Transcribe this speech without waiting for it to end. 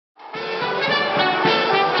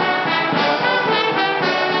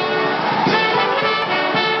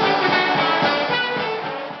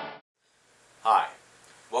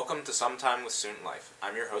to Sometime with Student Life.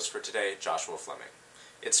 I'm your host for today, Joshua Fleming.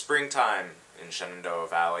 It's springtime in Shenandoah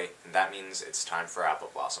Valley, and that means it's time for apple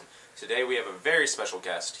blossom. Today we have a very special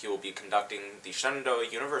guest. He will be conducting the Shenandoah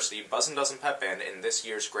University Buzzin Dozen Pep Band in this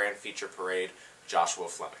year's Grand Feature Parade, Joshua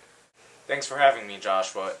Fleming. Thanks for having me,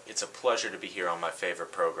 Joshua. It's a pleasure to be here on my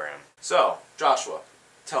favorite program. So, Joshua,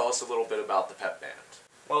 tell us a little bit about the Pep Band.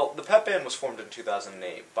 Well, the Pep Band was formed in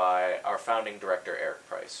 2008 by our founding director, Eric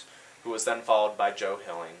Price, who was then followed by Joe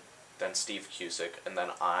Hilling, then Steve Cusick, and then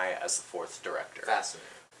I as the fourth director. Fascinating.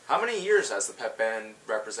 How many years has the Pep Band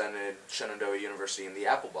represented Shenandoah University in the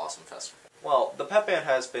Apple Blossom Festival? Well, the Pep Band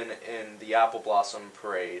has been in the Apple Blossom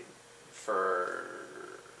Parade for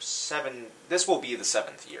this will be the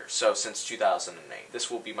 7th year, so since 2008. This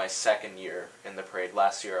will be my 2nd year in the parade.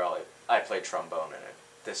 Last year I played trombone in it.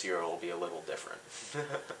 This year it will be a little different.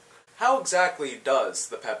 How exactly does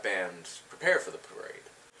the Pep Band prepare for the parade?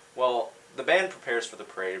 Well, the band prepares for the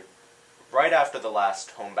parade right after the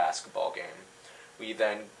last home basketball game. We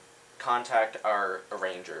then contact our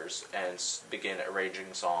arrangers and begin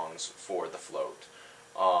arranging songs for the float,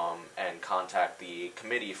 and contact the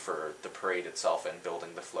committee for the parade itself and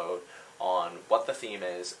building the float on what the theme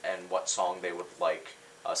is and what song they would like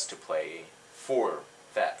us to play for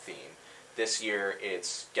that theme. This year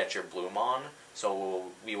it's Get Your Bloom On, so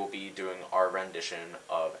we will be doing our rendition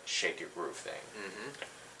of Shake Your Groove Thing.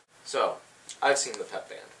 So, I've seen the Pep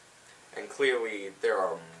Band, and clearly there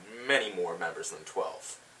are many more members than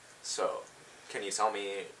 12. So, can you tell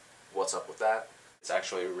me what's up with that? It's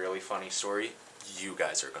actually a really funny story. You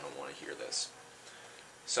guys are going to want to hear this.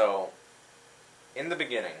 So, in the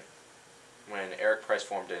beginning, when Eric Price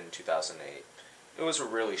formed it in 2008, it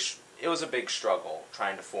was a big struggle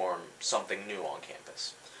trying to form something new on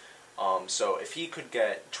campus. So if he could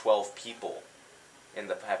get 12 people in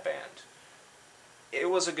the Pep Band, it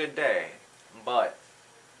was a good day. But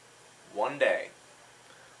one day,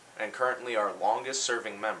 and currently our longest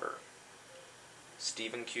serving member,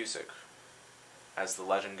 Stephen Cusick, as the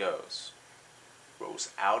legend goes, rose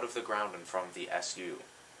out of the ground in front of the SU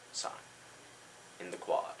sign in the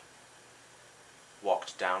quad,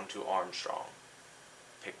 walked down to Armstrong,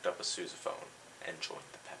 picked up a sousaphone, and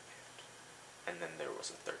joined the Pep Band. And then there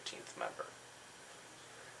was a 13th member.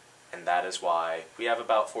 And that is why we have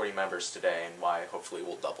about 40 members today, and why hopefully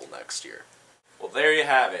we'll double next year. Well, there you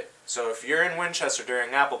have it. So if you're in Winchester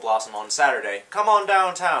during Apple Blossom on Saturday, come on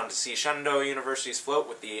downtown to see Shenandoah University's float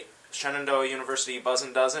with the Shenandoah University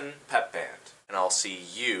Buzzin Dozen Pep Band. And I'll see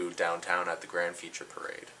you downtown at the Grand Feature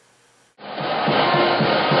Parade.